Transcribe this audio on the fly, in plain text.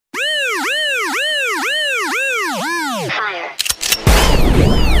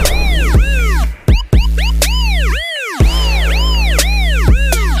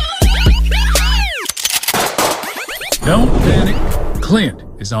Clint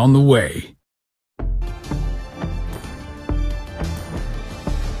is on the way.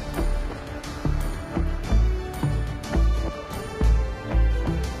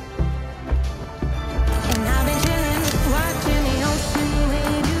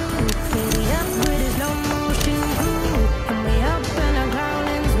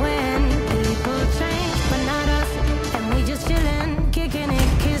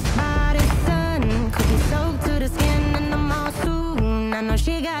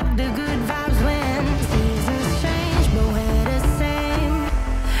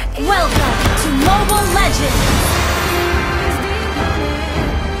 Welcome to Mobile Legends!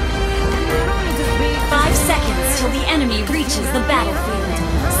 5 seconds till the enemy reaches the battlefield.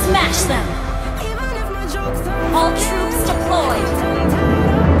 Smash them! All troops deployed!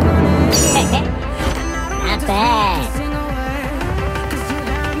 Not bad.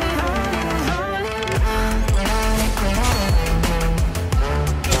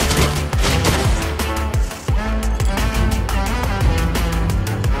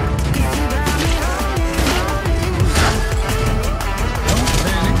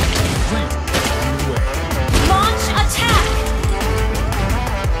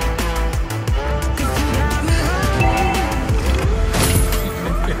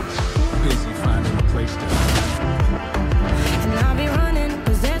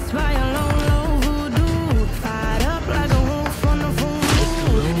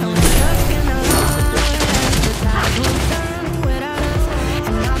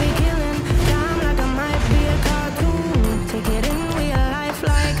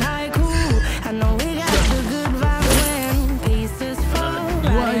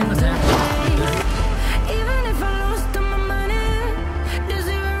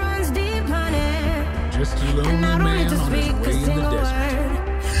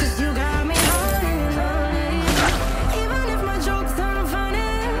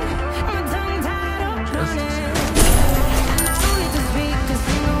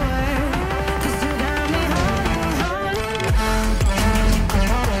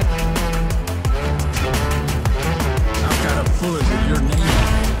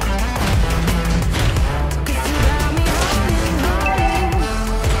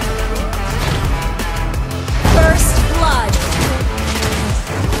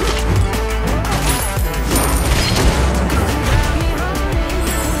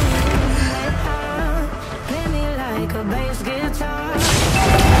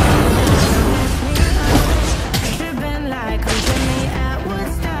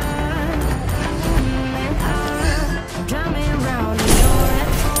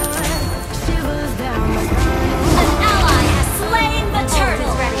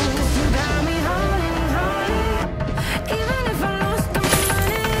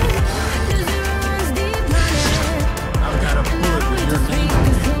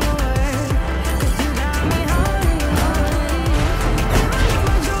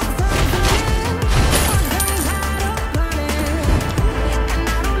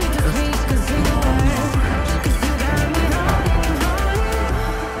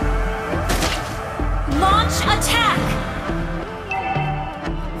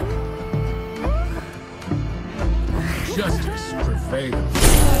 Justice prevails.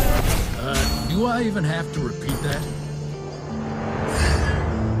 Do I even have to repeat that?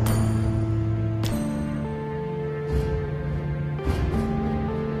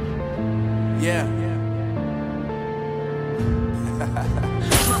 Yeah.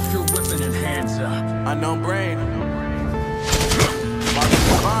 Drop your weapon and hands up. Unknown brain. An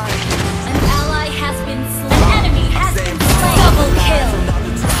ally has been slain. An enemy has been slain. Double kill. An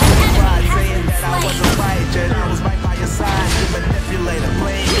enemy has been slain. I was right by your side. You manipulator,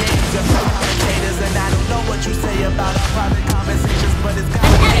 playing games of commentators, and I don't know what you say about our private conversations, but it's got an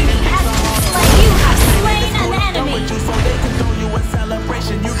enemy has been slain. You have slain an enemy. So they can throw you a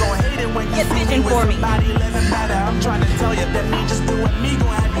celebration. You gon' hate it when you see me with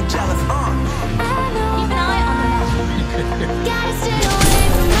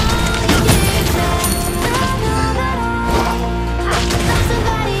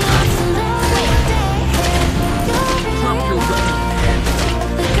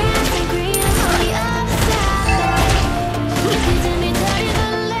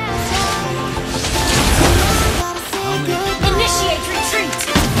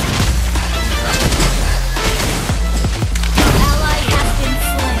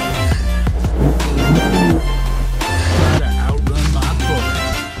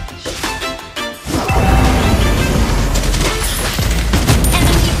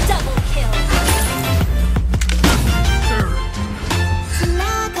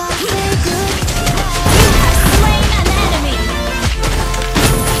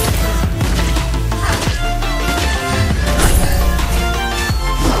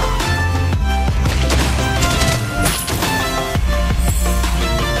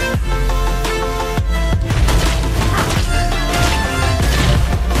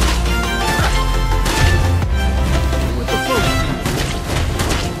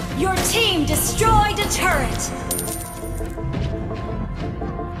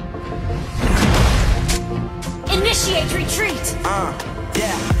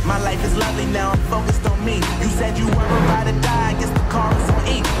My life is lovely now, I'm focused on me. You said you were about to die, I guess the car is on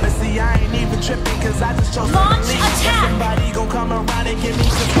E. But see, I ain't even tripping, cause I just chose Launch to leave. attack! Somebody gon' come around and give me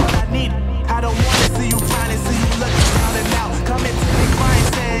just what I need. I don't wanna see you crying and see you looking down and out. Coming to me crying,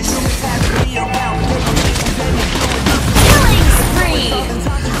 saying you was having me around. Killing spree!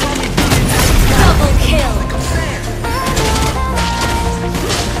 Double kill!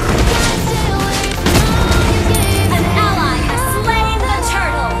 An ally has slain the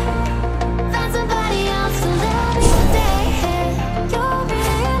turtle! Find somebody else to love you today. You'll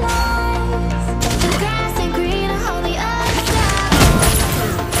realize the grass ain't greener on the other side.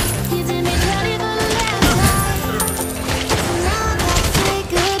 You did me dirty for the last time, so now I gotta say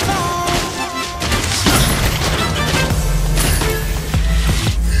goodbye.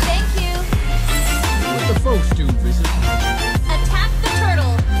 Thank you! What the folks do, visit? Attack the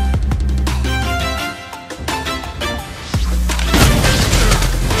turtle!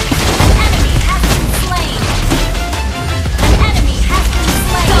 An enemy has been slain! An enemy has been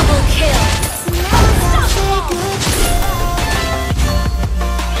slain! Double kill! So now I gotta say goodbye.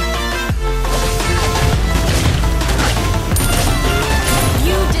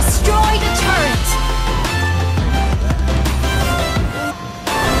 You destroyed a turret!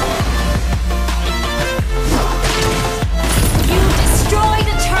 You destroyed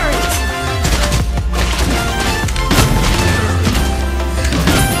a turret!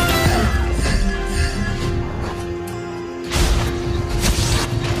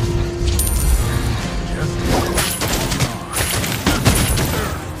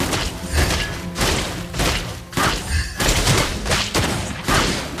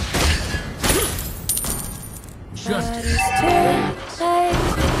 Just But it's too late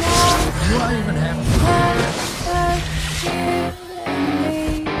now. do I even have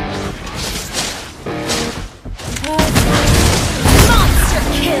Monster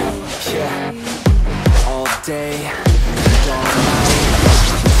kill! Yeah, all day, and all night.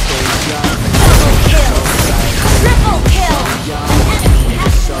 Stay young, Double kill! Triple kill! young, An enemy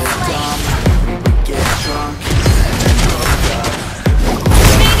has so been slain! dumb. We would get drunk and then hook up.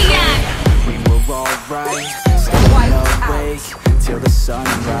 Maniac! We were alright, staying awake till the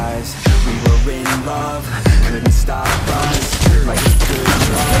sunrise. We were in love, couldn't stop us. Like a good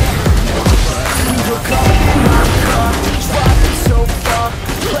drug, never was. We were caught in my car, driving so far.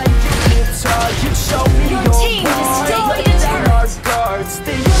 Playing guitar, you show me Your your team heart. destroyed Lay a down turret. our guards,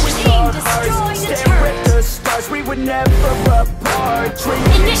 think with team our destroyed hearts. a Stare turret. at the stars, we were never apart.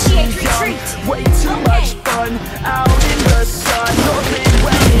 Dreaming Initiate young, retreat. way too much fun. Out in the sun, only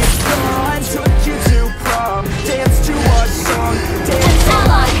when it's gone. Took you to prom, dance to our song. Dance An all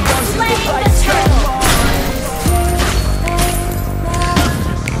ally night has long, slain the the lights turn turtle! on.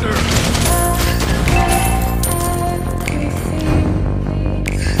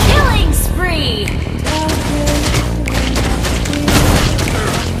 Killing spree!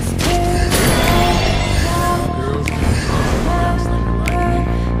 girls? Yes, they were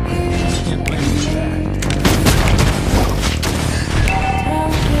like me. Can't blame me for that.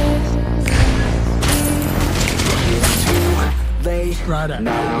 It's too late Try to now.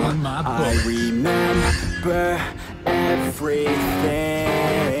 outrun my I bullets. remember everything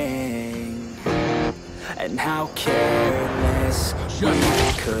and how careless we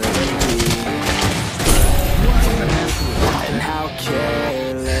could be, Do I even have to and how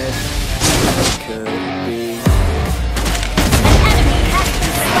careless we could be. An enemy has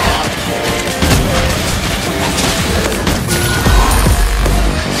been slain!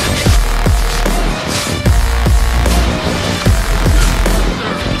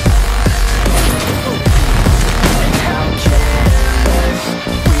 How careless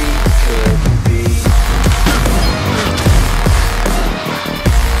we could be.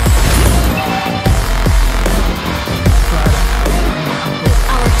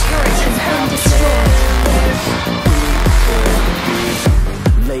 Our turret has been destroyed!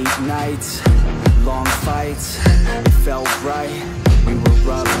 Late nights, long fights, it felt right. We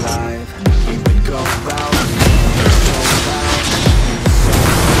were alive. We would go out, so loud, so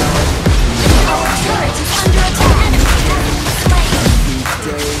loud. Our turret is under attack!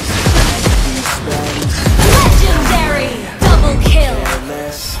 Weekdays we spend Legendary! Double kill!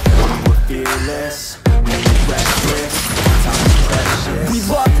 careless. We were fearless. We were reckless. Time was precious. We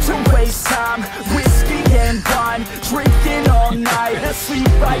loved to waste time, whiskey and wine, drinking all night, asleep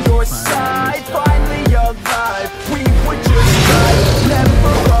by your side. Finally alive, we would just ride,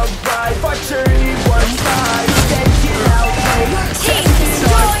 never arrive. Our journey was live, staying out late, Team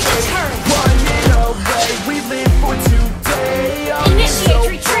destroyed the turret! running away. We live for today. Initiate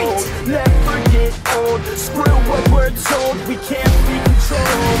retreat! Never get old. Screw what we're told. We can't be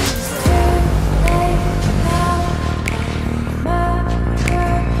controlled.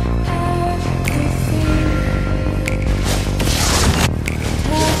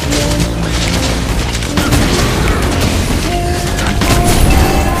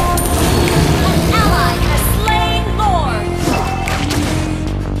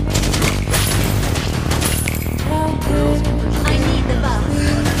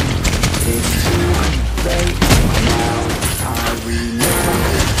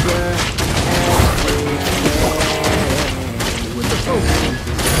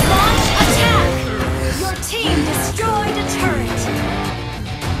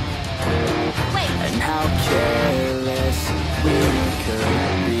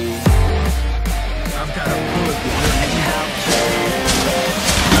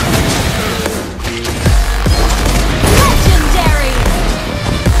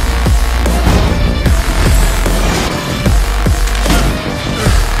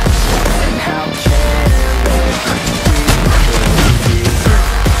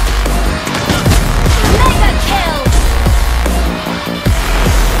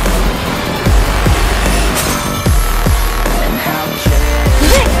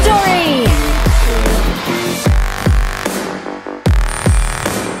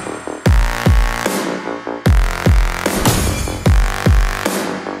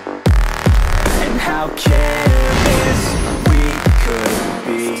 without care.